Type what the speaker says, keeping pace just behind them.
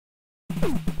So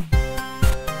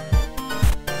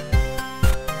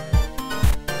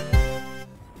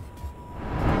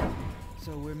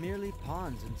we're merely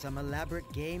pawns in some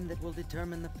elaborate game that will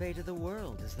determine the fate of the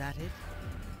world, is that it?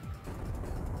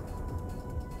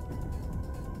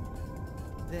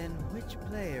 Then which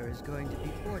player is going to be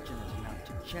fortunate enough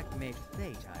to checkmate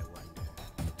fate, I wonder?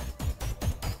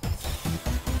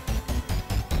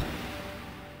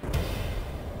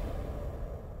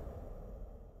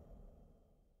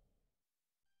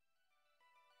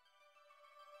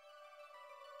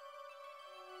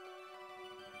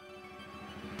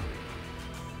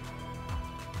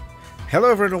 Hello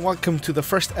everyone and welcome to the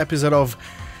first episode of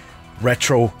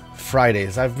Retro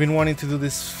Fridays. I've been wanting to do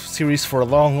this series for a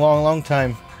long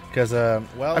time because,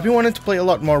 well, I've been wanting to play a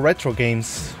lot more retro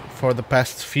games for the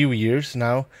past few years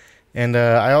now, and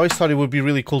I always thought it would be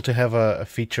really cool to have a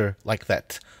feature like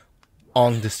that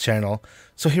on this channel.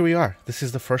 So here we are. This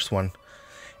is the first one,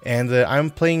 and I'm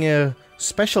playing a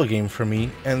special game for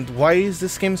me. And why is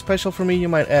this game special for me, you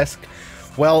might ask?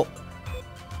 Well,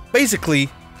 basically,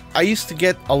 I used to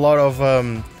get a lot of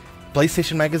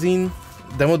PlayStation Magazine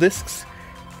demo discs,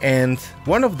 and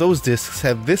one of those discs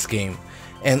had this game,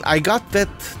 and I got that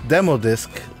demo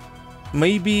disc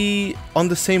maybe on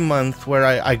the same month where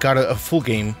I got a full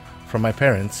game from my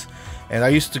parents, and I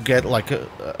used to get like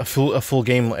a full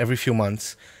game every few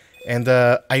months, and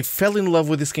I fell in love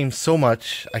with this game so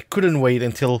much I couldn't wait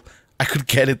until I could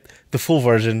get it, the full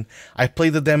version. I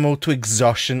played the demo to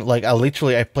exhaustion. Like,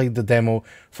 I played the demo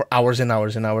for hours and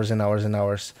hours and hours and hours and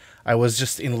hours. I was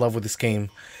just in love with this game.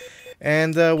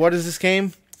 And what is this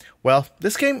game? Well,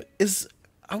 this game is,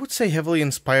 I would say, heavily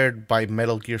inspired by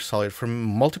Metal Gear Solid for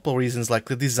multiple reasons, like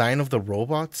the design of the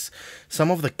robots, some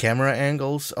of the camera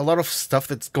angles, a lot of stuff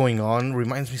that's going on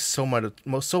reminds me so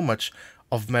much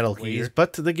of Metal Gear,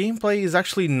 but the gameplay is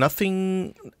actually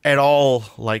nothing at all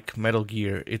like Metal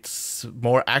Gear. It's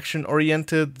more action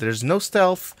oriented, there's no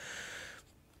stealth,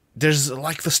 there's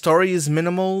like, the story is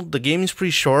minimal, the game is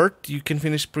pretty short, you can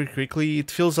finish pretty quickly,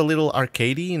 it feels a little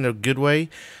arcadey in a good way.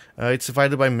 It's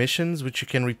divided by missions, which you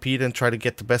can repeat and try to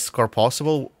get the best score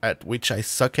possible, at which I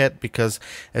suck at, because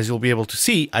as you'll be able to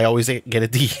see, I always get a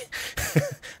D.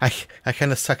 I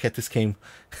kind of suck at this game,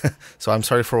 so I'm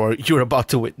sorry for what you're about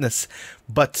to witness.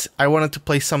 But I wanted to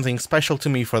play something special to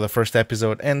me for the first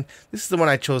episode, and this is the one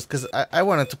I chose because I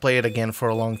wanted to play it again for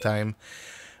a long time.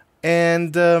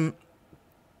 And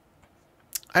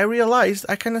I realized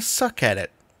I kind of suck at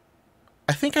it.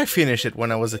 I think I finished it when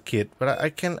I was a kid, but I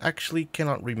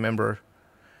cannot remember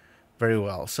very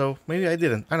well. So maybe I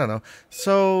didn't. I don't know.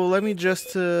 So let me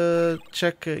just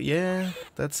check. Yeah,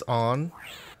 that's on.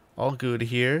 All good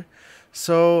here.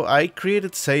 So I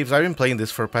created saves. I've been playing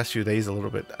this for the past few days a little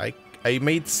bit. I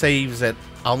made saves at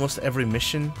almost every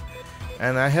mission,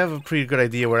 and I have a pretty good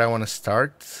idea where I want to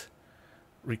start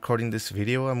recording this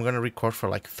video. I'm gonna record for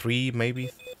like maybe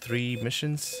three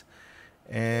missions.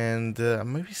 And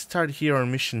maybe start here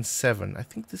on mission 7. I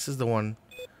think this is the one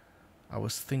I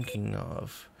was thinking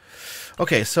of.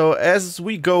 Okay, so as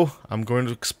we go, I'm going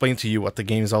to explain to you what the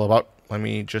game is all about. Let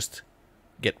me just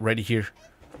get ready here.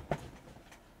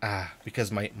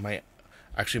 Because my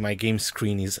game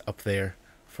screen is up there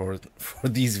for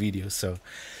these videos. So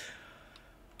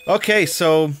okay,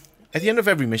 so at the end of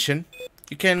every mission,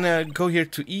 you can go here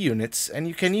to E units, and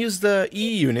you can use the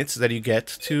E units that you get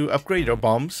to upgrade your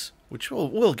bombs, which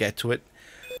we'll get to it.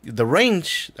 The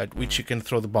range at which you can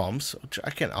throw the bombs, which I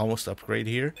can almost upgrade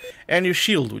here, and your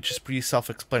shield, which is pretty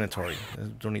self-explanatory. I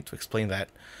don't need to explain that.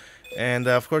 And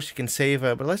of course you can save,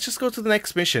 but let's just go to the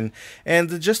next mission.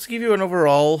 And just to give you an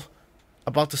overall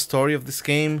about the story of this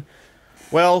game,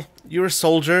 well, you're a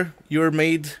soldier, you're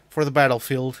made for the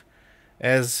battlefield,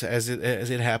 as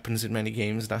it happens in many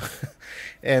games now.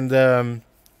 And the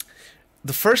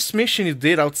first mission you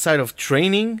did outside of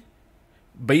training,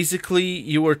 basically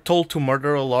you were told to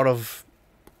murder a lot of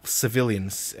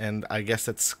civilians, and I guess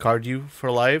that scarred you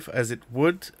for life, as it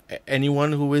would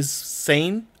anyone who is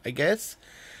sane, I guess.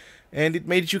 And it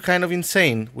made you kind of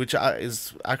insane, which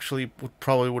is actually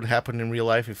probably would happen in real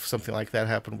life if something like that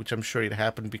happened, which I'm sure it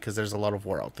happened because there's a lot of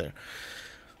war out there.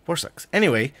 War sucks.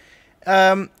 Anyway,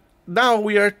 now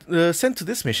we are sent to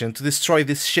this mission to destroy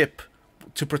this ship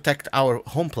to protect our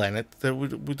home planet.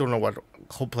 We don't know what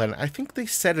home planet. I think they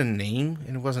said a name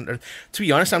and it wasn't Earth. To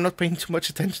be honest, I'm not paying too much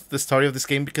attention to the story of this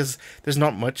game because there's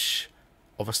not much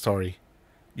of a story.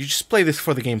 You just play this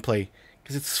for the gameplay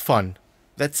because it's fun.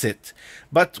 That's it.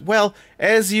 But, well,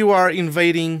 as you are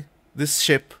invading this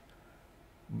ship,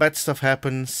 bad stuff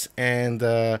happens, and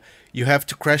you have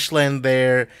to crash land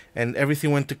there, and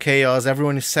everything went to chaos.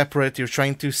 Everyone is separate. You're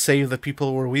trying to save the people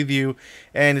who were with you,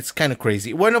 and it's kind of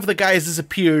crazy. One of the guys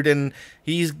disappeared, and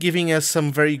he's giving us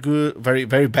some very good, very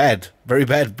bad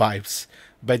vibes,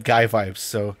 bad guy vibes.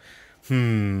 So,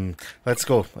 let's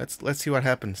go. Let's see what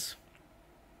happens.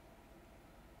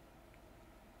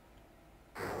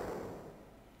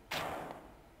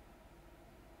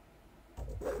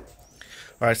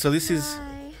 All right, so this is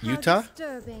Utah,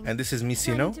 and this is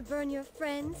Micino. To burn your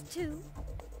friends too?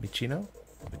 Micino?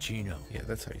 Micino. Yeah,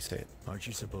 that's how you say it. Aren't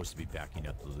you supposed to be backing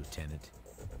up the lieutenant?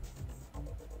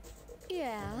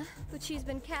 Yeah, but she's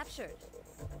been captured.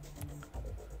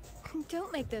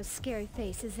 Don't make those scary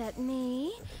faces at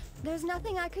me. There's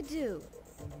nothing I could do.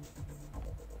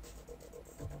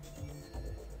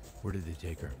 Where did they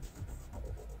take her?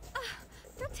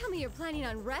 Don't tell me you're planning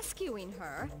on rescuing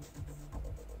her.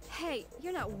 Hey,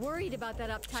 you're not worried about that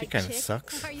uptight She kind of chick,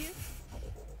 sucks. are you?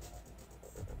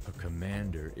 A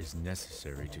commander is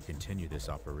necessary to continue this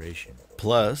operation.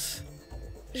 Plus,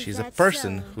 Is she's a that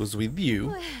person so? who's with you.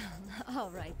 Well, all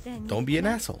right then. Don't be an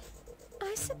Utah. asshole.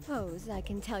 I suppose I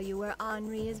can tell you where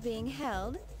Henri is being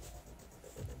held.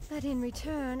 But in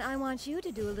return, I want you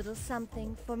to do a little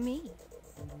something for me.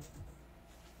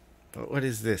 What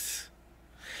is this?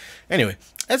 Anyway,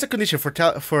 as a condition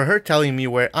for her telling me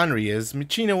where Henri is,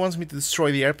 Micino wants me to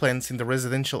destroy the airplanes in the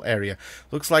residential area.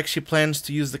 Looks like she plans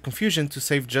to use the confusion to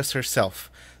save just herself.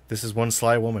 This is one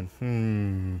sly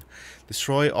woman.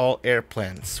 Destroy all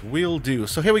airplanes. Will do.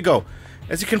 So here we go.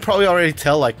 As you can probably already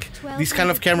tell, like, these kind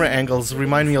of camera angles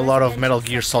remind me a lot of Metal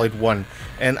Gear Solid 1.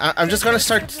 And I'm just gonna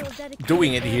start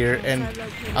doing it here, and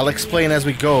I'll explain as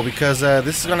we go, because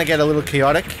this is gonna get a little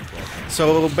chaotic.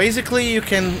 So basically you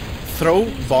can throw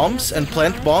bombs and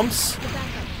plant bombs,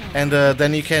 and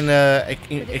then you can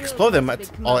explode them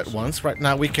all at once. Right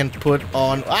now we can put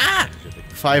on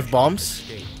 5 bombs.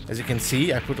 As you can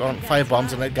see, I put on 5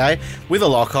 bombs on that guy with a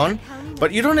lock-on.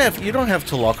 But you don't have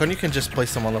to lock on. You can just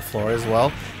place them on the floor as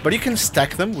well. But you can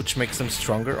stack them, which makes them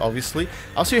stronger, obviously.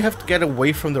 Also, you have to get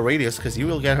away from the radius because you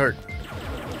will get hurt.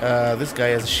 This guy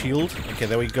has a shield. Okay,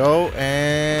 there we go.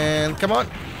 And come on,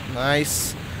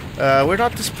 nice. We're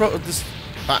not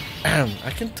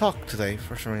I can talk today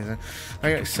for some reason.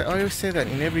 I always say that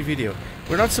in every video.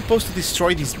 We're not supposed to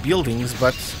destroy these buildings,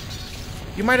 but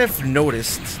you might have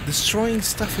noticed destroying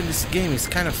stuff in this game is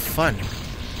kind of fun.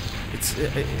 It's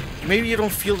maybe you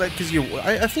don't feel that because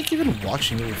I think even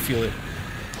watching you will feel it.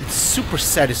 It's super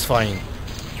satisfying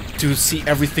to see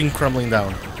everything crumbling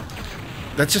down.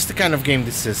 That's just the kind of game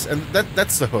this is, and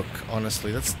that's the hook.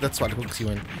 Honestly, that's what hooks you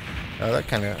in. That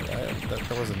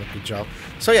wasn't a good job.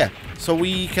 So yeah, so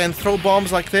we can throw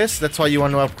bombs like this. That's why you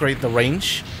want to upgrade the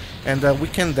range, and we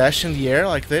can dash in the air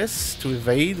like this to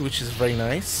evade, which is very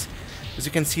nice. As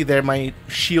you can see there, my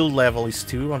shield level is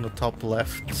 2 on the top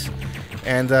left,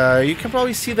 and you can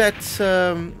probably see that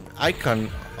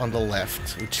icon on the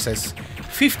left, which says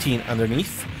 15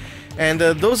 underneath, and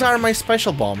those are my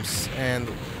special bombs. And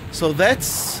so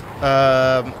that's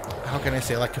how can I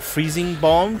say, like a freezing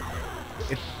bomb.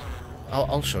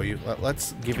 I'll show you.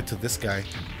 Let's give it to this guy.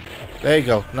 There you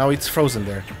go. Now it's frozen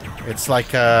there. It's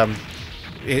like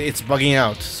it's bugging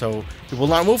out, so it will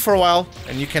not move for a while,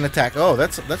 and you can attack. Oh,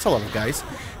 that's a lot of guys.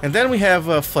 And then we have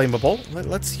flammable.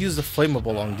 Let's use the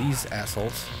flammable on these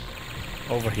assholes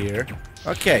over here.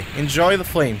 Okay, enjoy the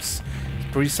flames.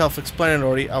 It's pretty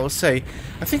self-explanatory, I will say.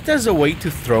 I think there's a way to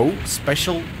throw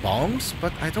special bombs,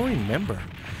 but I don't remember.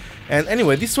 And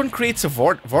anyway, this one creates a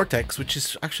vortex, which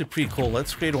is actually pretty cool.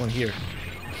 Let's create one here.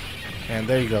 And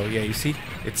there you go. Yeah, you see?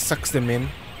 It sucks them in,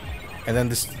 and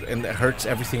then it hurts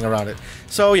everything around it.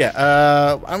 So yeah,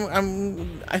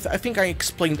 I think I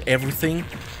explained everything.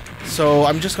 So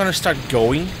I'm just gonna start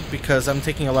going because I'm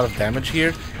taking a lot of damage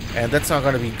here, and that's not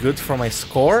gonna be good for my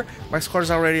score. My scores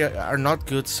already are not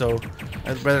good, so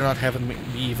I'd rather not have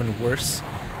it be even worse.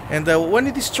 And when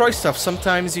you destroy stuff,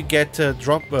 sometimes you get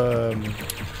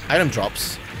item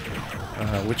drops,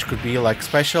 which could be like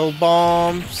special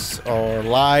bombs or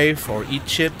life or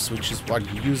E-chips, which is what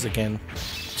you use again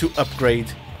to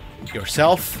upgrade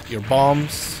yourself, your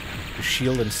bombs, your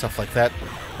shield and stuff like that.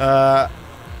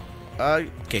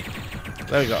 Okay,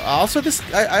 there we go. Also, this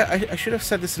I should have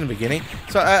said this in the beginning.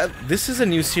 So this is a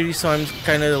new series, so I'm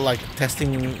kind of like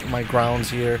testing my grounds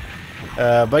here.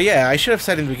 But yeah, I should have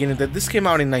said in the beginning that this came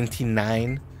out in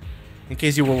 '99. In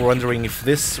case you were wondering if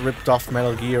this ripped off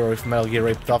Metal Gear or if Metal Gear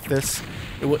ripped off this,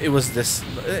 it was this.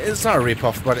 It's not a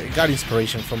rip-off, but it got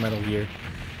inspiration from Metal Gear.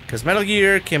 Because Metal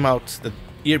Gear came out the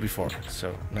year before, so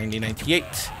 1998.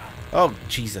 Oh,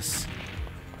 Jesus.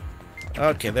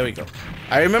 Okay, there we go.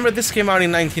 I remember this came out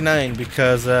in '99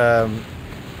 because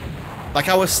like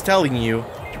I was telling you,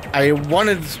 I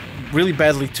wanted really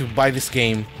badly to buy this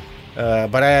game,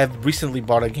 but I had recently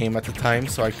bought a game at the time,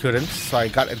 so I couldn't. So I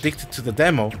got addicted to the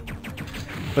demo.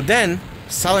 But then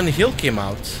Silent Hill came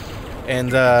out,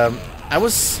 and I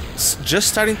was just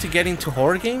starting to get into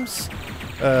horror games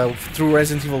through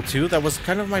Resident Evil 2. That was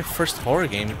kind of my first horror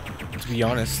game, to be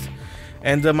honest.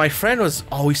 And my friend was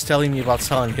always telling me about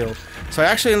Silent Hill. So I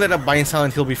actually ended up buying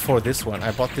Silent Hill before this one.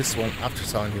 I bought this one after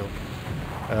Silent Hill.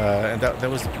 And that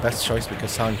was the best choice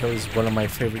because Silent Hill is one of my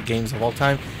favorite games of all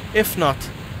time, if not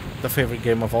the favorite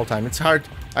game of all time. It's hard.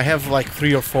 I have like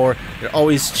 3 or 4. They're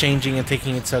always changing and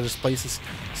taking its other places.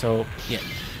 So, yeah.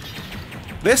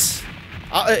 This,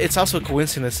 it's also a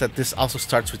coincidence that this also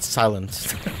starts with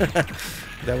silence.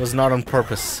 That was not on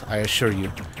purpose, I assure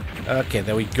you. Okay,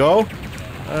 there we go.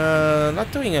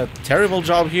 Not doing a terrible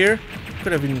job here.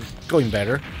 Could have been going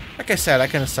better. Like I said, I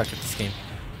kind of suck at this game.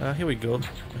 Here we go.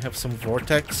 We have some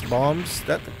vortex bombs.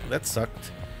 That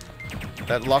sucked.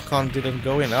 That lock-on didn't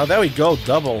go in. Oh, there we go.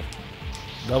 Double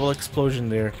explosion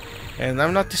there. And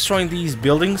I'm not destroying these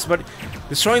buildings, but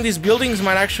destroying these buildings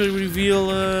might actually reveal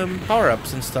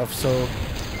power-ups and stuff. So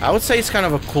I would say it's kind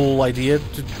of a cool idea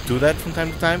to do that from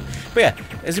time to time. But yeah,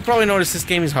 as you probably noticed, this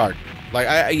game is hard. Like,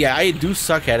 I do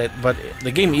suck at it, but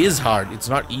the game is hard. It's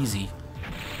not easy.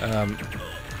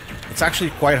 It's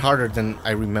actually quite harder than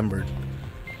I remembered.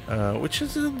 Which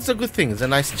is it's a good thing. It's a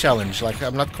nice challenge. Like,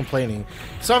 I'm not complaining.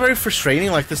 It's not very frustrating.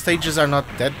 Like, the stages are not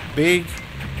that big.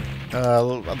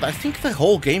 I think the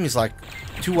whole game is like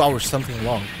 2 hours something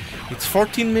long. It's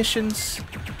 14 missions.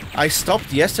 I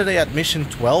stopped yesterday at mission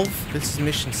 12. This is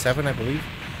mission 7, I believe.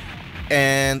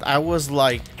 And I was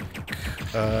like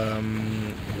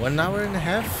 1 hour and a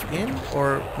half in,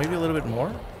 or maybe a little bit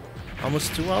more.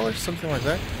 Almost 2 hours, something like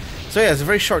that. So yeah, it's a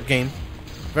very short game.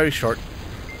 Very short.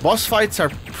 Boss fights are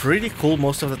pretty cool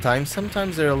most of the time.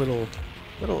 Sometimes they're a little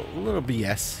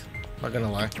BS. Not gonna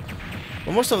lie.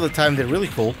 But most of the time they're really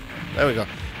cool. There we go.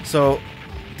 So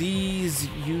these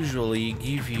usually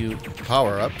give you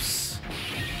power-ups.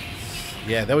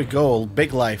 Yeah, there we go.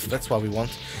 Big life. That's what we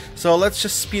want. So let's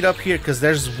just speed up here because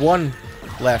there's one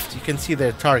left. You can see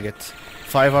their target.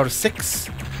 5 out of 6.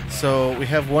 So we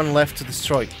have one left to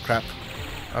destroy. Crap.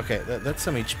 Okay, that's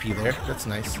some HP there. That's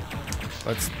nice.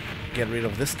 Let's get rid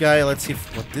of this guy. Let's see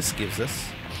what this gives us.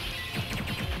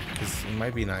 Because it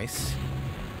might be nice.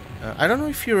 I don't know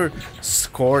if you're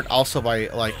scored also by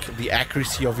like the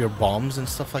accuracy of your bombs and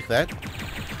stuff like that.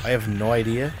 I have no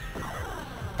idea.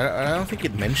 I don't think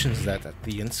it mentions that at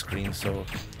the end screen, so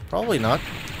probably not.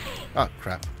 Oh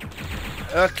crap.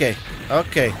 Okay,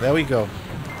 okay, there we go.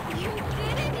 You did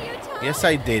it, you Yes,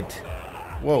 I did.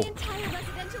 Whoa. The entire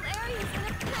residential area is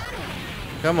in a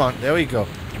panic. Come on, there we go.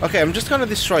 Okay, I'm just gonna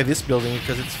destroy this building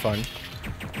because it's fun.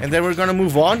 And then we're gonna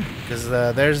move on, because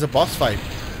there's a boss fight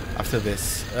after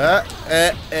this.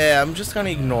 I'm just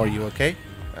gonna ignore you, okay?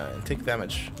 And take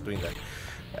damage doing that.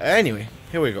 Anyway,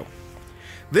 here we go.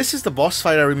 This is the boss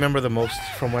fight I remember the most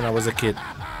from when I was a kid.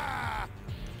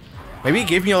 Maybe it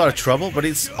gave me a lot of trouble, but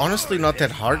it's honestly not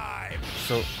that hard.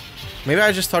 So, maybe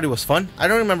I just thought it was fun. I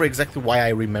don't remember exactly why I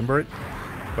remember it,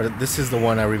 but this is the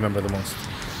one I remember the most.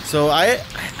 So I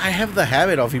have the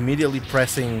habit of immediately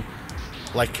pressing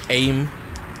like aim,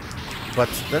 but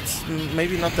that's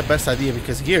maybe not the best idea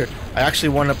because here I actually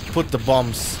want to put the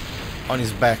bombs on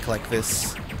his back like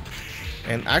this.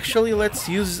 And actually let's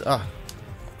use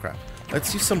crap.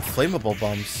 Let's use some flammable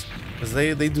bombs because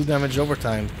they do damage over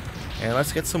time. And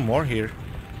let's get some more here.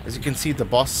 As you can see, the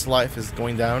boss life is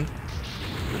going down,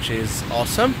 which is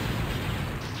awesome.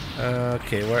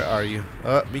 Okay, where are you?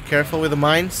 Be careful with the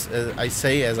mines, I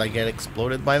say as I get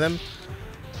exploded by them.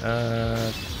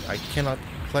 I cannot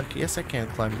climb. Yes, I can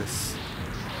climb this.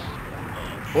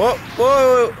 Whoa,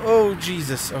 whoa, oh,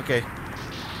 Jesus. Okay.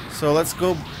 So let's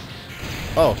go.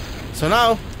 Oh, so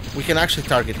now we can actually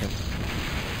target him,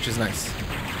 which is nice.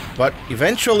 But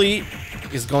eventually,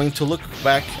 he's going to look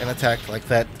back and attack like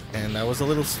that. And I was a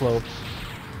little slow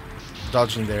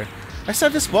dodging there. I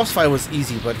said this boss fight was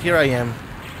easy, but here I am,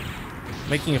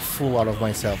 making a fool out of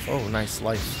myself. Oh, nice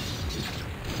life.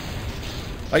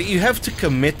 Like, you have to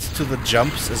commit to the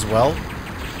jumps as well,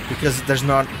 because there's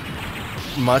not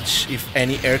much, if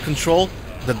any, air control.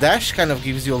 The dash kind of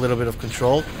gives you a little bit of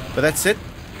control, but that's it.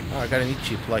 Oh, I got an eat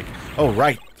chip. Like, oh,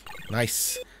 right.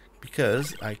 Nice.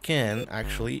 Because I can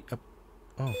actually...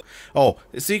 Oh,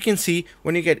 so you can see,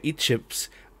 when you get eat chips,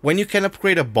 when you can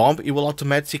upgrade a bomb, it will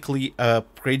automatically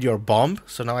upgrade your bomb.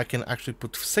 So now I can actually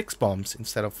put 6 bombs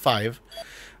instead of 5.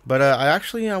 But I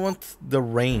want the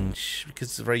range because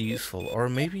it's very useful. Or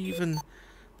maybe even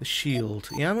the shield.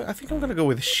 Yeah, I think I'm gonna go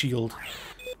with the shield.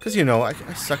 Because, you know, I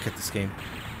suck at this game.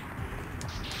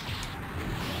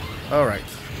 Alright,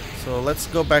 so let's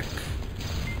go back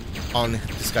on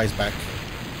this guy's back.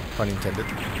 Pun intended.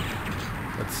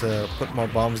 Let's put more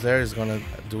bombs there. He's gonna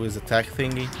do his attack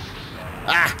thingy.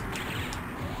 Ah!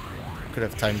 Could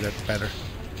have timed that better.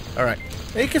 Alright,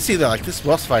 you can see that like this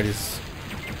boss fight is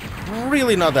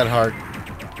really not that hard.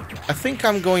 I think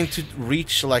I'm going to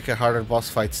reach like a harder boss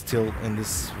fight still in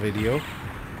this video.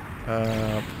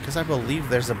 Because I believe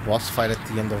there's a boss fight at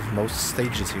the end of most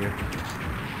stages here.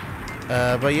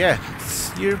 But yeah,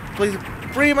 you're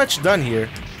pretty much done here.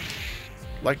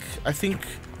 Like, I think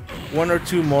 1 or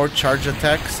 2 more charge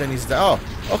attacks and he's down.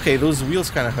 Oh, okay, those wheels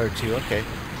kind of hurt you. Okay.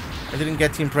 I didn't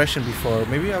get the impression before.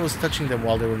 Maybe I was touching them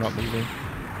while they were not moving.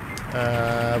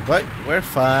 But we're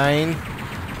fine.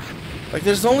 Like,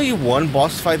 there's only one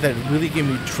boss fight that really gave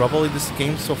me trouble in this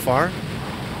game so far.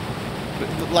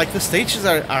 But, like, the stages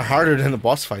are harder than the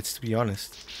boss fights, to be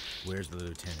honest. Where's the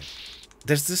lieutenant?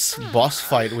 There's this boss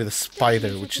fight with a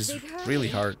spider, which is really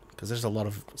hard, because there's a lot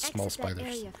of small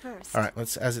spiders. Alright,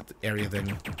 let's exit the area then.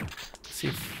 Let's see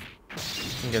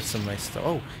if we can get some nice stuff.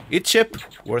 Oh, it chip!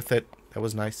 Worth it. That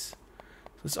was nice.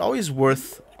 So it's always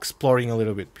worth exploring a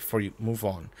little bit before you move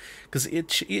on. Because it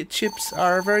chips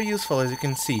are very useful, as you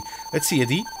can see. Let's see, a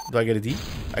D. Do I get a D?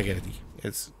 I get a D.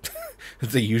 It's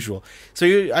the usual. So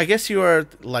I guess you are,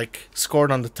 like,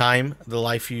 scored on the time, the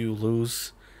life you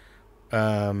lose,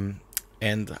 and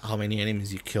how many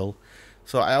enemies you kill.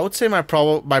 So I would say my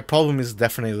problem is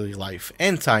definitely life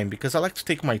and time, because I like to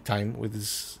take my time with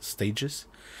these stages.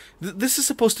 This is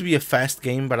supposed to be a fast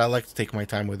game, but I like to take my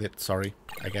time with it. Sorry,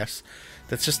 I guess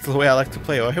that's just the way I like to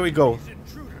play. Oh, here we go.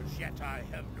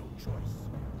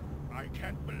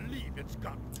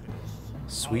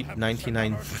 Sweet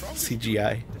 99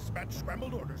 CGI.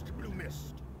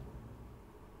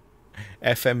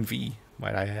 FMV,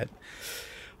 might I add.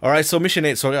 Alright, so mission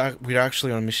 8, so we're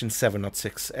actually on mission 7, not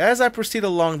 6. As I proceed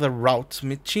along the route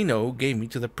Michino gave me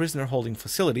to the prisoner holding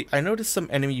facility, I noticed some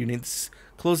enemy units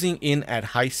closing in at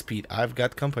high speed. I've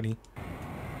got company.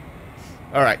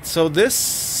 Alright, so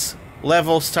this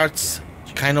level starts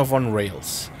kind of on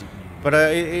rails, but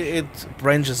it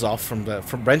branches off from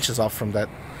that.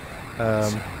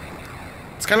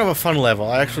 It's kind of a fun level.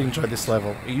 I actually enjoy this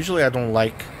level. Usually I don't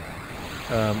like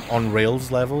on rails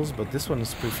levels, but this one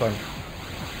is pretty fun.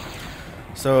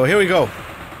 So here we go.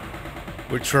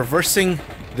 We're traversing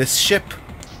this ship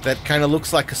that kind of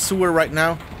looks like a sewer right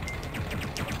now.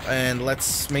 And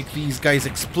let's make these guys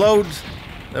explode.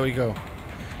 There we go.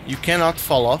 You cannot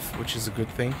fall off, which is a good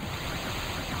thing.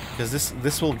 Because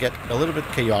this will get a little bit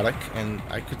chaotic, and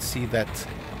I could see that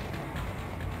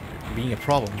being a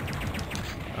problem.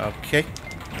 Okay.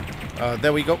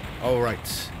 There we go.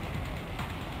 Alright.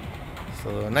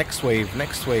 So next wave.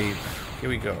 Here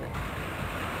we go.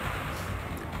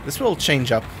 This will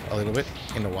change up a little bit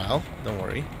in a while, don't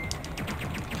worry.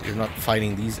 You're not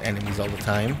fighting these enemies all the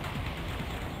time.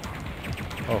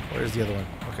 Oh, where's the other one?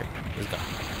 Okay, he's gone.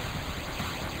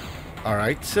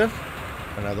 Alright,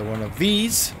 another one of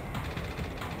these.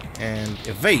 And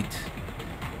evade.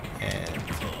 And...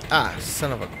 ah,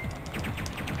 son of a...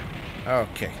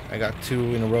 okay, I got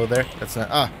 2 in a row there. That's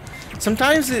not... ah.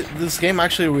 Sometimes this game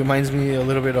actually reminds me a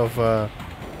little bit of...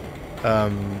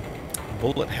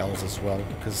 bullet hells as well,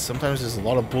 because sometimes there's a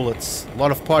lot of bullets, a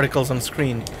lot of particles on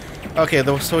screen. Okay,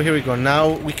 so here we go. Now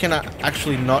we cannot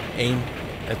actually not aim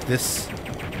at this,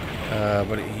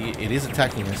 but it is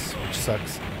attacking us, which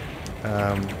sucks.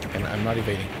 And I'm not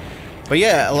evading. But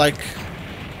yeah, like,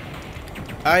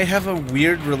 I have a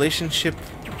weird relationship,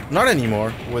 not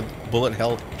anymore, with bullet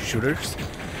hell shooters.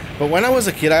 But when I was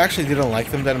a kid, I actually didn't like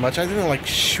them that much. I didn't like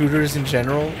shooters in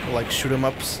general, like shoot 'em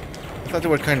ups. I thought they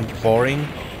were kind of boring.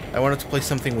 I wanted to play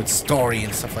something with story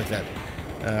and stuff like that.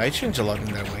 I changed a lot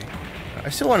in that way. I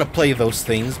still want to play those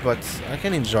things, but I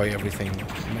can enjoy everything,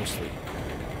 mostly.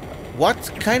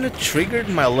 What kind of triggered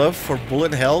my love for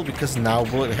bullet hell, because now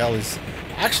bullet hell is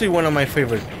actually one of my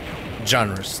favorite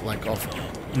genres, like of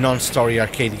non-story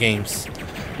arcade games,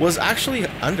 was actually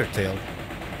Undertale.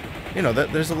 You know,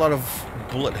 there's a lot of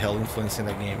bullet hell influence in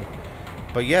that game.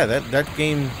 But yeah, that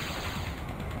game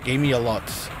gave me a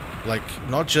lot. Like,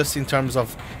 not just in terms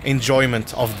of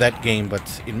enjoyment of that game,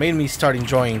 but it made me start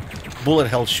enjoying bullet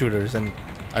hell shooters, and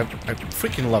I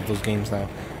freaking love those games now.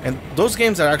 And those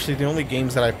games are actually the only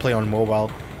games that I play on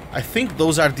mobile. I think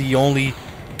those are the only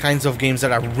kinds of games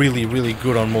that are really, really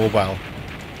good on mobile.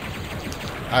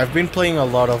 I've been playing a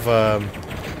lot of,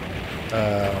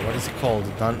 what is it called?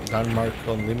 Denmark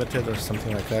Unlimited or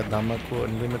something like that. Denmark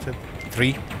Unlimited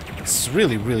 3. It's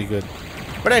really, really good.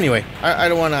 But anyway, I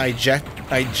don't want to hijack.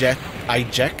 I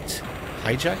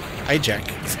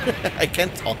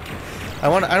can't talk. I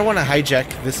don't want to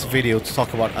hijack this video to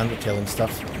talk about Undertale and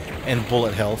stuff and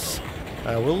bullet hells.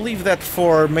 We'll leave that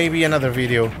for maybe another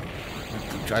video.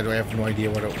 I have no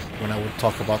idea when I would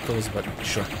talk about those, but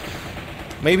sure.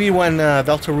 Maybe when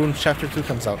Deltarune Chapter 2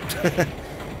 comes out.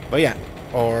 But yeah,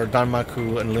 or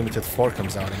Danmaku Unlimited 4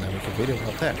 comes out and I make a video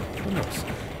about that. Who knows?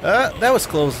 That was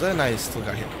close and I still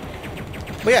got hit.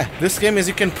 But yeah, this game, as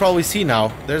you can probably see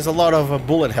now, there's a lot of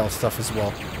bullet hell stuff as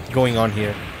well going on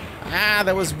here. Ah,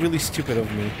 that was really stupid of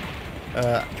me.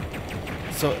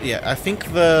 So yeah, I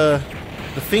think the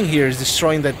thing here is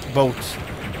destroying that boat.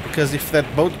 Because if that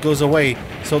boat goes away,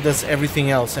 so does everything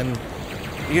else. And,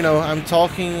 you know, I'm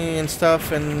talking and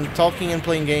stuff, and talking and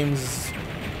playing games.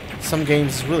 Some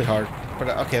games is really hard. But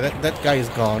okay, that guy is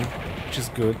gone, which is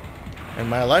good. And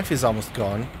my life is almost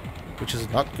gone, which is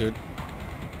not good.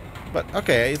 But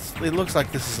okay, it looks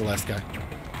like this is the last guy.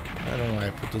 I don't know why I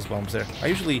put those bombs there. I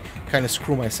usually kind of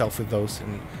screw myself with those,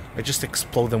 and I just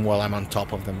explode them while I'm on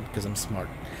top of them, because I'm smart.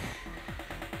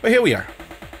 But here we are.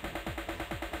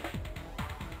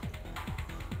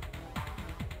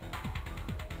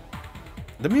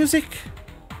 The music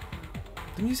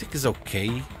is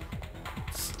okay.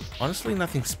 It's honestly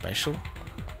nothing special.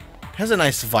 It has a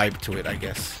nice vibe to it, I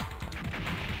guess.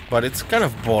 But it's kind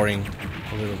of boring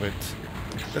a little bit.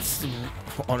 That's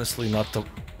honestly not the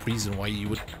reason why you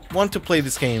would want to play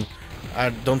this game. I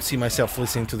don't see myself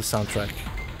listening to the soundtrack.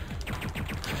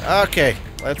 Okay,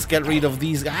 let's get rid of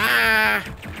these. Ah!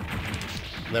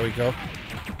 There we go.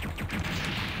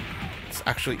 It's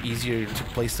actually easier to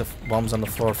place the bombs on the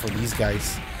floor for these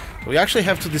guys. We actually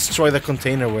have to destroy the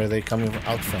container where they're coming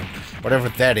out from. Whatever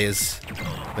that is.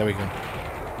 There we go.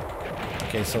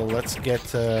 Okay, so let's get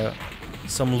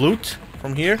some loot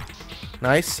from here.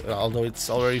 Nice, although it's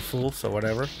already full, so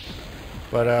whatever.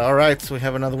 But alright, so we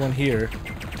have another one here.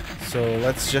 So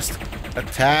let's just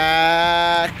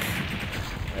attack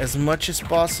as much as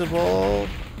possible.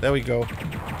 There we go.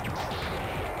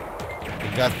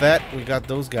 We got that, we got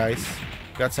those guys.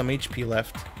 Got some HP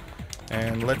left.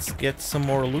 And let's get some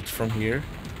more loot from here.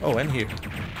 Oh, and here.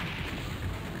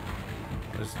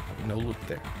 There's no loot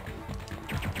there.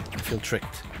 I feel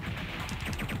tricked.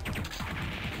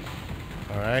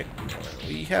 Alright.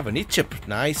 We have an chip.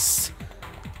 Nice.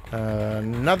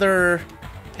 Another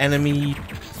enemy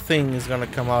thing is gonna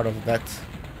come out of that.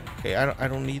 Okay, I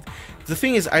don't need... The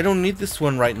thing is, I don't need this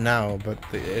one right now, but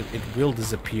it will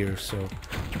disappear, so...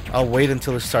 I'll wait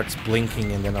until it starts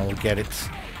blinking and then I'll get it.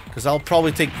 Because I'll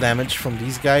probably take damage from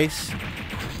these guys.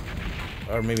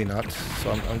 Or maybe not.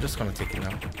 So I'm just gonna take it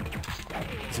now.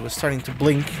 Because it was starting to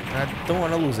blink. And I don't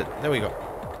want to lose it. There we go.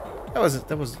 That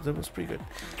was pretty good.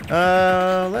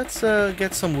 Let's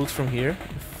get some loot from here.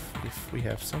 If we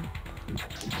have some.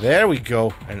 There we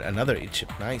go. And another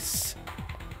chip. Nice.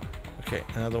 Okay,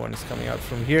 another one is coming out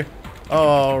from here.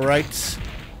 Alright.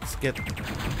 Let's get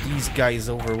these guys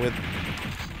over with.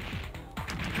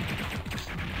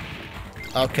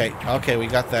 Okay, okay, we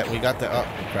got that. Oh,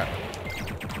 crap.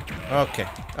 Okay.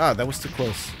 Ah, that was too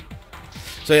close.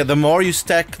 So yeah, the more you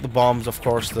stack the bombs, of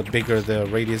course, the bigger the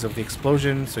radius of the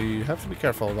explosion. So you have to be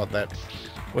careful about that.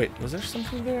 Wait, was there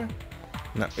something there?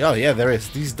 No. Oh yeah, there is.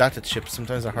 These data chips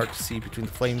sometimes are hard to see between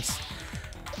the flames.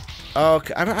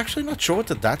 Okay, I'm actually not sure what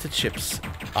the data chips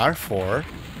are for.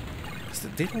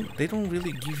 They don't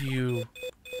really give you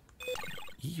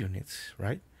E-units,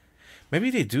 right? Maybe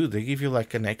they do. They give you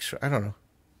like an extra. I don't know.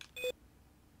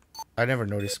 I never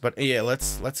noticed, but yeah,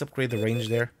 let's upgrade the range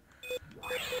there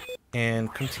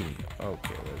and continue.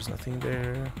 Okay, there's nothing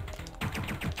there.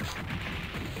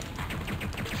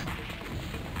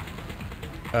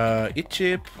 It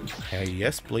chip.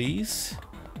 Yes, please.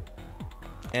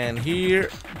 And here.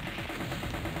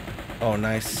 Oh,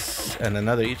 nice. And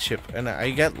another it chip. And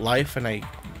I get life, and I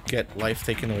get life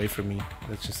taken away from me.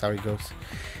 That's just how it goes.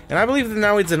 And I believe that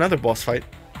now it's another boss fight.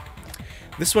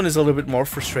 This one is a little bit more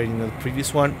frustrating than the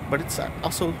previous one, but it's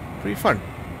also pretty fun.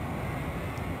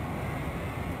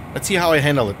 Let's see how I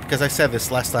handle it, because I said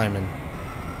this last time, and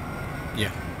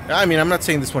yeah. I mean, I'm not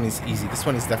saying this one is easy. This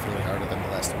one is definitely harder than the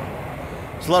last one.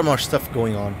 There's a lot more stuff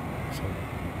going on. So.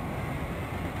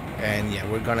 And yeah,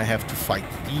 we're gonna have to fight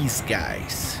these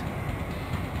guys.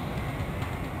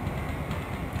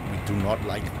 We do not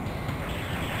like them,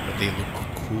 but they look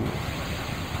cool.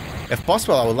 If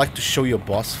possible, I would like to show you a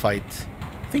boss fight.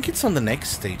 I think it's on the next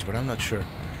stage, but I'm not sure.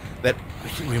 That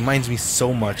reminds me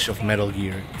so much of Metal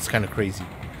Gear. It's kind of crazy.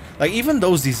 Like, even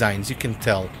those designs, you can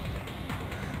tell.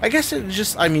 I guess it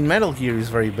just... I mean, Metal Gear is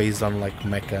very based on, like,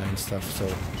 mecha and stuff,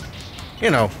 so... You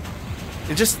know.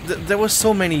 It just... There was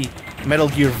so many Metal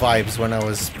Gear vibes when I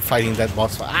was fighting that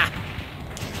boss fight. Ah!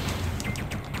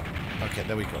 Okay,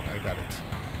 there we go. I got it.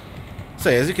 So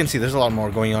as you can see, there's a lot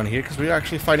more going on here because we're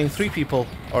actually fighting 3 people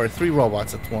or 3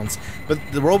 robots at once. But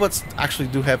the robots actually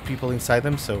do have people inside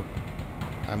them, so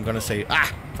I'm gonna say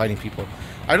fighting people.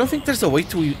 I don't think there's a way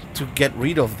to get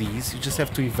rid of these. You just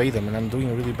have to evade them, and I'm doing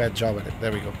a really bad job at it.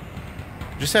 There we go.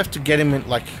 Just have to get him in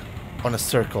like on a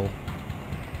circle.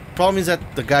 Problem is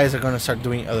that the guys are gonna start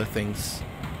doing other things,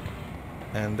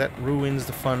 and that ruins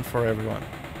the fun for everyone.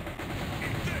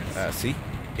 See,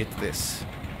 hit this.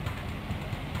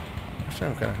 Actually,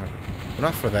 I'm kind of hungry. But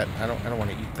not for that. I don't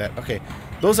want to eat that. Okay,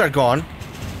 those are gone.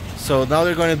 So now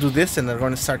they're going to do this, and they're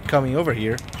going to start coming over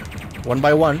here, one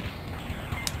by one,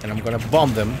 and I'm going to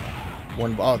bomb them.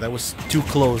 Oh, that was too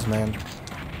close, man.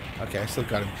 Okay, I still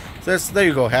got him. So there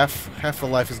you go. Half the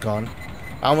life is gone.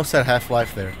 I almost had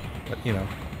half-life there, but you know,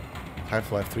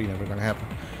 Half-Life 3 never gonna happen.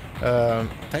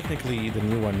 Technically, the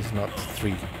new one is not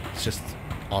 3. It's just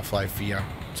Half-Life VR.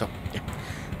 So, yeah.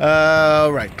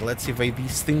 Right, let's evade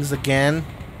these things again.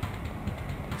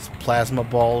 These plasma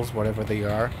balls, whatever they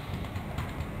are.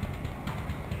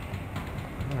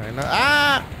 Alright,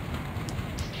 now...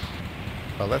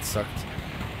 Well, that sucked.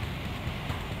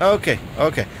 Okay.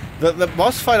 The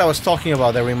boss fight I was talking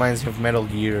about that reminds me of Metal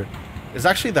Gear is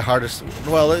actually the hardest.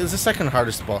 Well, it's the second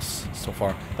hardest boss so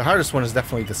far. The hardest one is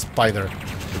definitely the spider,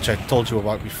 which I told you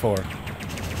about before.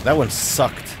 That one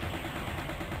sucked.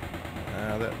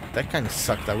 That kind of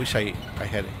sucked. I wish I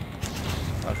had it.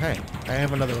 Okay, I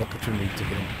have another opportunity to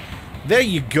get him. There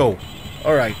you go.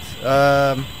 All right.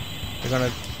 They're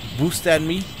gonna boost at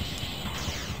me.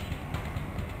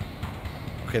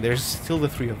 Okay, there's still the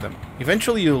 3 of them.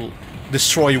 Eventually, you'll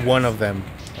destroy one of them,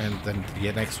 and then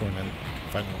the next one, and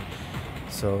final one.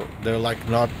 So they're like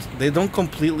not. They don't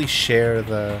completely share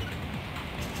the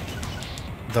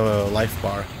life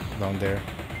bar down there.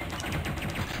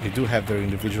 They do have their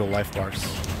individual life bars.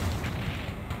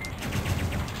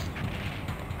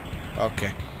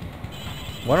 Okay.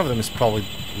 One of them is probably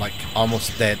like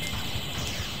almost dead.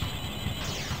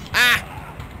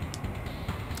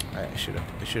 I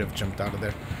should have jumped out of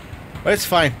there. But it's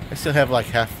fine. I still have like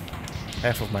half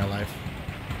of my life.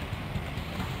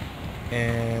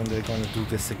 And they're gonna do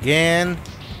this again.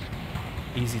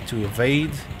 Easy to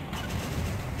evade.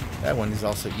 That one is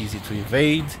also easy to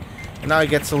evade. And now it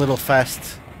gets a little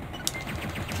fast.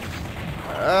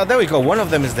 There we go. One of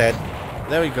them is dead.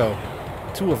 There we go.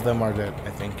 2 of them are dead, I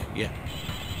think. Yeah.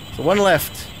 So 1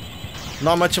 left.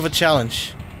 Not much of a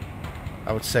challenge,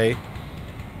 I would say.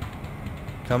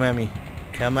 Come at me.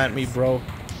 Come at me, bro.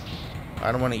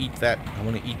 I don't want to eat that. I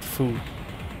want to eat food.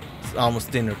 It's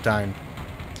almost dinner time.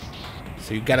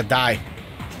 So you gotta die.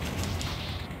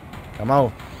 Come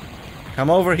on. Come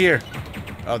over here.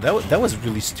 Oh, that was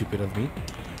really stupid of me.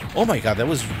 Oh my god, that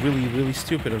was really, really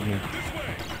stupid of me.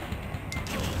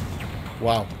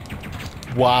 Wow.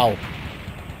 Wow.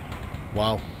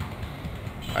 Wow.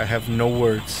 I have no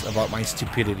words about my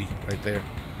stupidity right there.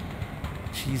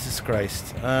 Jesus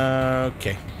Christ.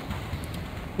 Okay.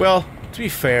 Well, to be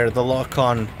fair, the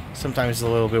lock-on sometimes is a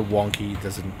little bit wonky. It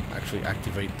doesn't actually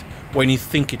activate when you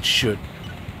think it should.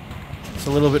 It's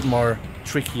a little bit more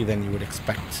tricky than you would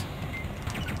expect.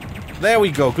 There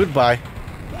we go. Goodbye.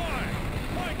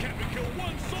 Why can't we kill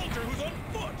one soldier who's on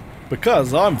foot?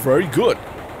 Because I'm very good.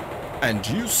 And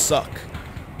you suck.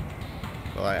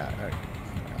 Well, I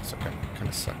also kind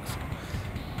of sucks.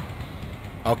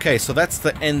 Okay, so that's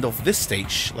the end of this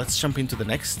stage. Let's jump into the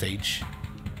next stage.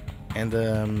 And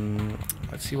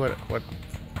let's see what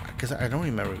because I don't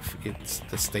remember if it's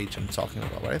the stage I'm talking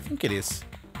about, but I think it is.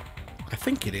 I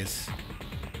think it is.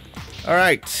 All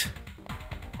right.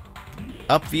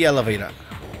 Up the elevator.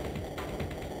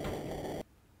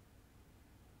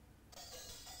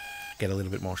 Get a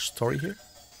little bit more story here.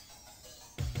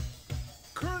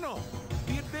 Colonel,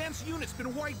 the advanced unit's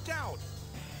been wiped out.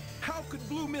 How could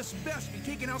Blue Miss Best be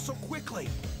taken out so quickly?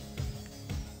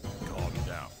 Calm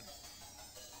down.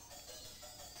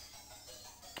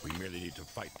 We merely need to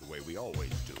fight the way we always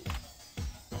do.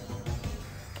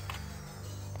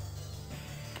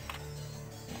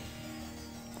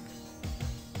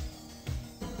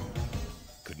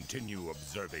 Continue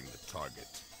observing the target.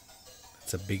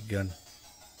 That's a big gun.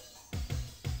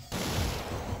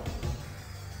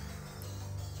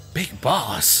 Big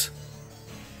boss.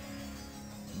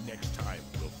 Next time,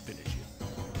 we'll finish him.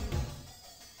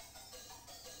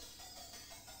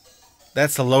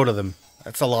 That's a load of them.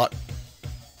 That's a lot.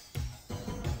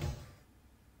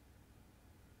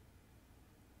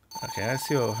 Okay, I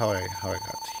see how I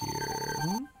got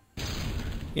here.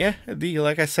 Yeah, a D.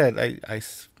 Like I said,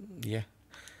 yeah,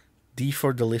 D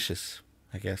for delicious,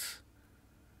 I guess.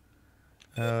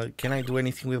 Can I do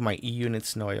anything with my E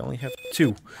units? No, I only have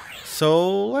 2.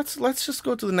 So let's just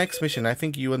go to the next mission. I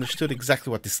think you understood exactly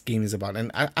what this game is about.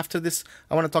 And after this,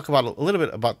 I want to talk about a little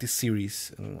bit about this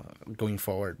series going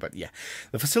forward. But yeah,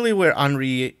 the facility where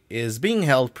Henry is being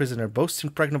held prisoner boasts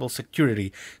impregnable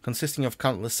security, consisting of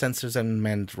countless sensors and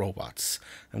manned robots.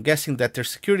 I'm guessing that their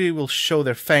security will show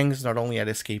their fangs not only at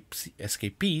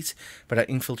escapees, but at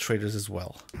infiltrators as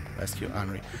well. Rescue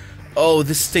Henry. Oh,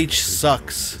 this stage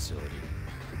sucks.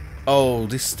 Oh,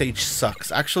 this stage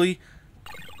sucks. Actually,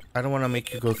 I don't want to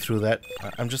make you go through that.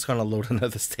 I'm just going to load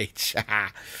another stage.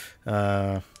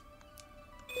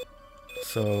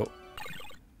 So,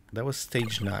 that was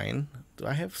stage 9. Do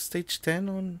I have stage 10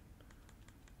 on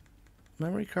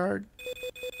memory card?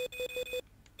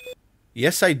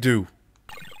 Yes, I do.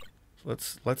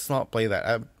 Let's not play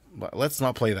that. Let's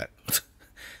not play that.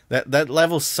 That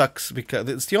level sucks because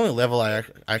it's the only level I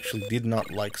actually did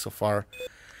not like so far.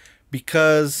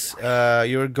 Because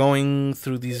you're going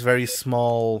through these very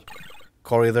small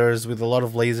corridors with a lot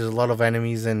of lasers, a lot of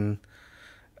enemies, and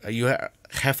you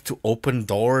have to open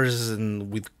doors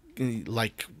and with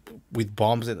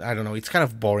bombs. And I don't know. It's kind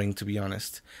of boring, to be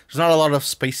honest. There's not a lot of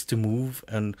space to move,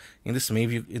 and in this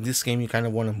game you kind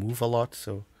of want to move a lot.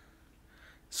 So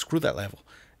screw that level.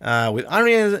 With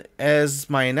Henry as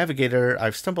my navigator,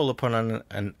 I've stumbled upon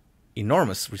an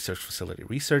enormous research facility.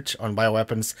 Research on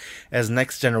bioweapons as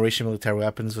next generation military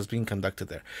weapons was being conducted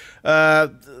there.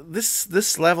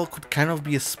 This level could kind of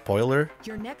be a spoiler.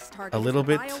 Your next target a little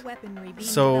bit.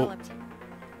 So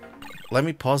let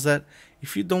me pause that.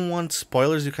 If you don't want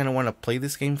spoilers, you kind of want to play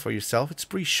this game for yourself. It's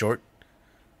pretty short.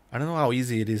 I don't know how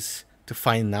easy it is to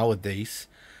find nowadays,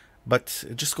 but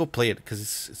just go play it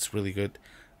because it's really good.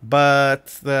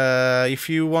 But if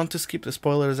you want to skip the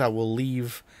spoilers, I will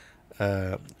leave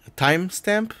a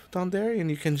timestamp down there,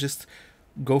 and you can just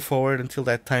go forward until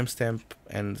that timestamp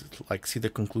and like see the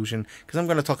conclusion, because I'm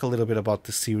going to talk a little bit about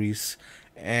the series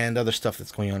and other stuff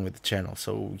that's going on with the channel.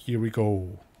 So here we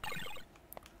go.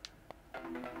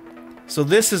 So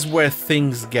this is where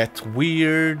things get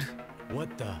weird.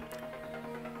 What the?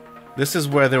 This is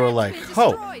where they were like,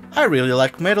 oh, I really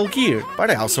like Metal Gear, but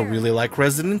I also really like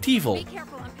Resident Evil. Be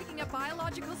careful, I'm picking up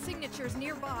biological signatures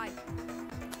nearby.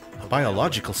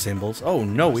 Biological symbols? Oh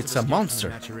no, it's a monster.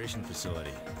 Maturation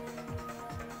facility.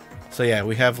 So yeah,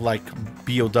 we have like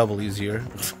BOWs here.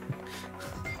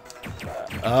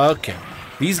 Okay.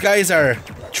 These guys are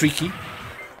tricky.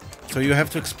 So you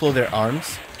have to explode their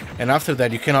arms. And after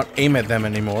that, you cannot aim at them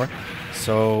anymore.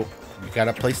 So you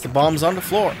gotta place the bombs on the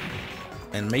floor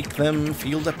and make them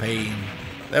feel the pain.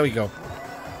 There we go.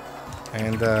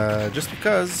 And just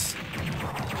because,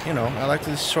 you know, I like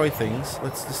to destroy things,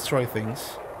 let's destroy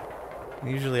things.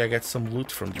 Usually I get some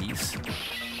loot from these.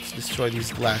 Let's destroy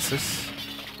these glasses,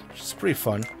 which is pretty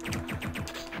fun.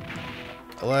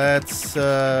 Let's,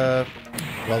 well,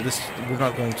 we're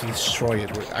not going to destroy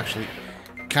it. We're actually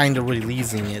kind of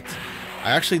releasing it.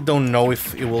 I actually don't know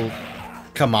if it will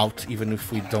come out even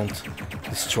if we don't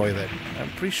destroy that. I'm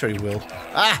pretty sure it will.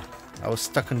 Ah! I was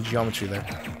stuck in geometry there.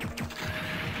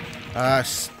 Ah,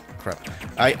 crap.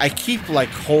 I keep like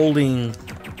holding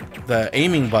the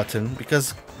aiming button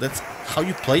because that's how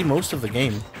you play most of the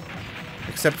game.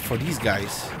 Except for these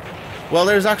guys. Well,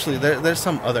 there's actually, there's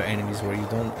some other enemies where you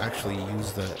don't actually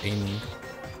use the aiming.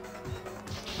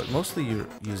 But mostly you're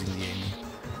using the aiming.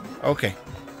 Okay.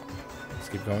 Let's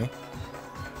keep going.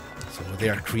 So they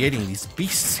are creating these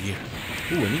beasts here.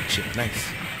 Ooh, an E-chip, nice.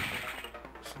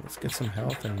 So let's get some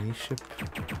health and an E-chip.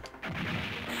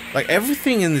 Like,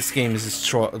 everything in this game is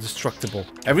destructible.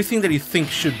 Everything that you think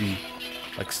should be.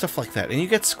 Like, stuff like that. And you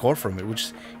get score from it,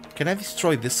 which... Can I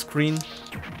destroy this screen?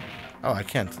 Oh, I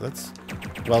can't. That's...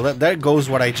 Well, there goes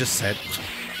what I just said.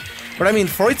 But I mean,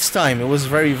 for its time, it was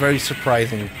very, very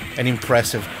surprising and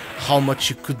impressive how much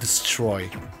you could destroy.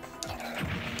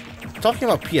 Talking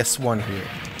about PS1 here.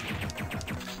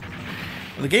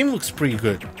 The game looks pretty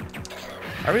good.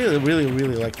 I really, really,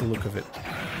 really like the look of it.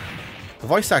 The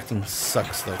voice acting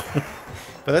sucks though.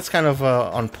 But that's kind of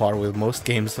on par with most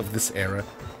games of this era.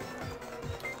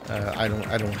 I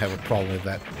don't have a problem with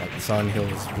that. Like Silent Hill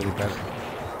is really bad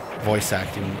voice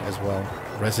acting as well.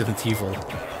 Resident Evil,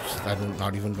 I'm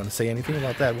not even going to say anything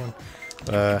about that one.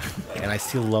 And I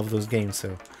still love those games.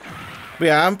 So, but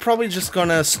yeah, I'm probably just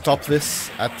gonna stop this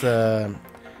at the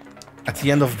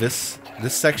end of this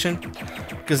section,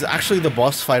 because actually the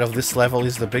boss fight of this level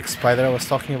is the big spider I was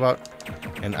talking about,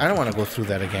 and I don't want to go through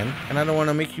that again, and I don't want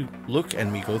to make you look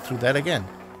and me go through that again,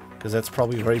 because that's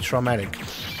probably very traumatic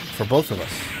for both of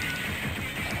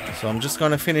us. So I'm just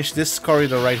gonna finish this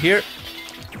corridor right here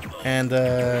and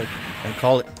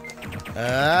call it.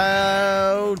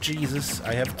 Oh Jesus,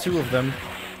 I have 2 of them.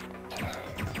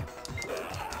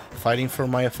 Fighting for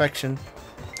my affection.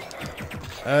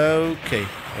 Okay,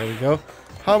 there we go.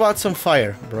 How about some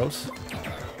fire, bros?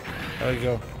 There we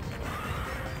go.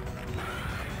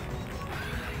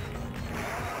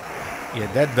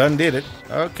 Yeah, that done did it.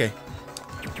 Okay.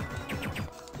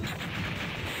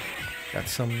 Got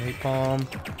some napalm.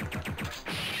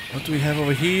 What do we have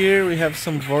over here? We have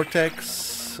some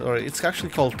vortex, or it's actually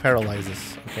called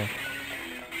paralyzes. Okay.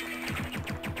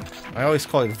 I always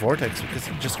call it vortex because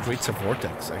it just creates a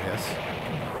vortex, I guess.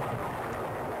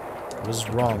 I was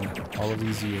wrong all of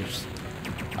these years.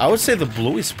 I would say the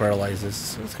blue is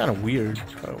paralyzes. It's kind of weird.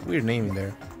 Weird naming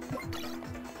there.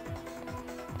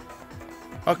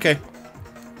 Okay.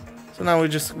 So now we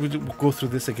go through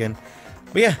this again.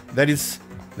 But yeah, that is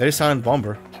Silent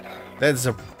Bomber. That's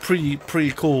a pretty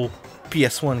cool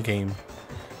PS1 game,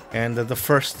 and the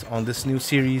first on this new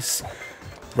series,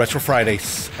 Retro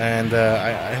Fridays. And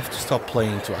I have to stop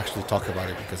playing to actually talk about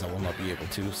it because I will not be able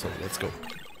to. So let's go.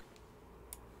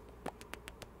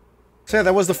 So yeah,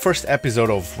 that was the first episode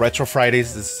of Retro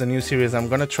Fridays. This is a new series I'm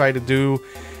gonna try to do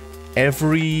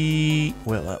every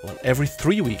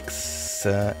 3 weeks,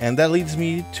 and that leads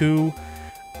me to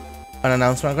an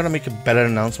announcement. I'm gonna make a better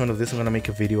announcement of this. I'm gonna make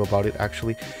a video about it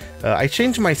actually. I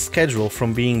changed my schedule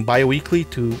from being bi-weekly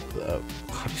to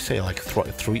how do you say, like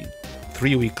three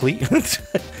weekly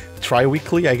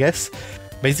tri-weekly, I guess.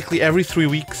 Basically every 3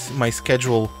 weeks my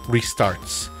schedule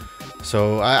restarts.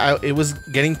 So it was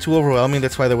getting too overwhelming.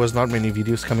 That's why there was not many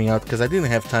videos coming out, because I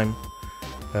didn't have time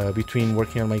between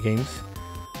working on my games.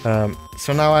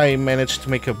 So now I managed to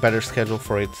make a better schedule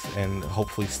for it, and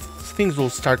hopefully things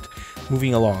will start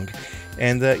moving along.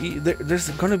 And there's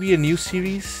gonna be a new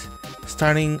series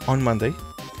starting on Monday,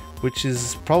 which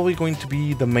is probably going to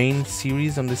be the main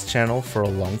series on this channel for a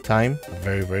long time, a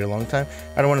very long time.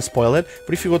 I don't want to spoil it,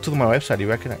 but if you go to my website,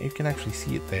 you can actually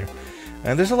see it there.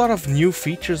 And there's a lot of new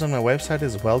features on my website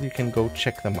as well. You can go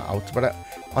check them out. But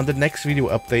on the next video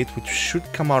update, which should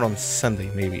come out on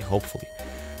Sunday, maybe, hopefully,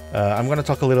 I'm going to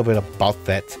talk a little bit about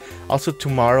that. Also,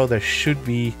 tomorrow there should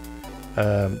be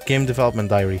game development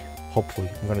diary. Hopefully,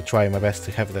 I'm going to try my best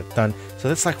to have that done. So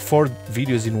that's like 4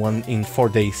 videos in 4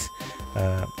 days.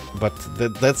 But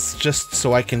that's just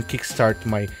so I can kickstart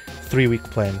my 3-week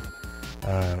plan.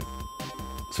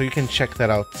 So you can check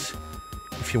that out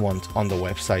if you want on the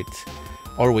website,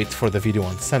 or wait for the video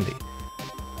on Sunday.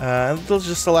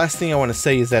 Just the last thing I want to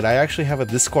say is that I actually have a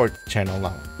Discord channel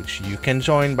now, which you can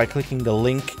join by clicking the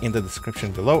link in the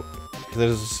description below.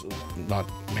 There's not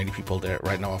many people there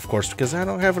right now, of course, because I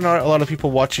don't have a lot of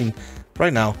people watching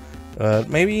right now.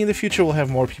 Maybe in the future we'll have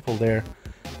more people there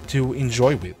to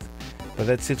enjoy with. But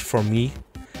that's it for me,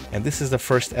 and this is the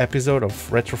first episode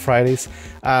of Retro Fridays.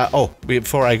 Oh,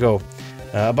 before I go,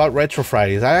 about Retro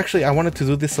Fridays, I wanted to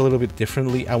do this a little bit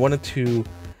differently. I wanted to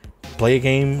play a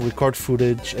game, record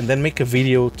footage, and then make a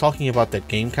video talking about that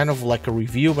game, kind of like a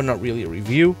review, but not really a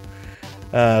review.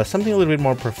 Something a little bit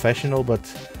more professional, but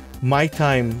my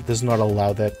time does not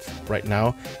allow that right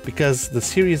now, because the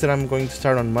series that I'm going to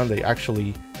start on Monday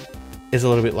actually is a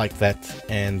little bit like that,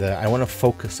 and I want to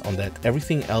focus on that.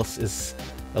 Everything else is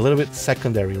a little bit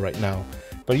secondary right now,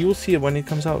 but you will see it when it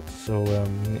comes out. So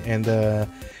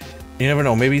you never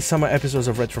know, maybe some episodes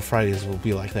of Retro Fridays will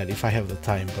be like that if I have the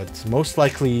time, but most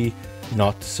likely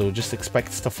not. So just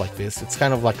expect stuff like this. It's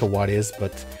kind of like a what is,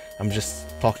 but I'm just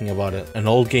talking about an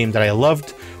old game that I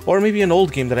loved, or maybe an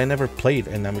old game that I never played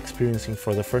and I'm experiencing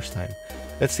for the first time.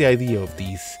 That's the idea of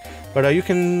these. But you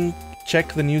can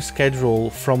check the new schedule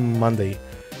from Monday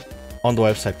on the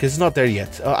website, because it's not there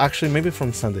yet. Actually, maybe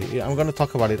from Sunday. I'm going to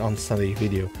talk about it on Sunday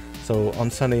video. So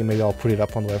on Sunday, maybe I'll put it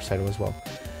up on the website as well.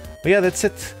 But yeah, that's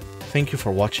it. Thank you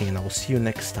for watching, and I will see you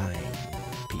next time.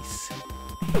 Peace.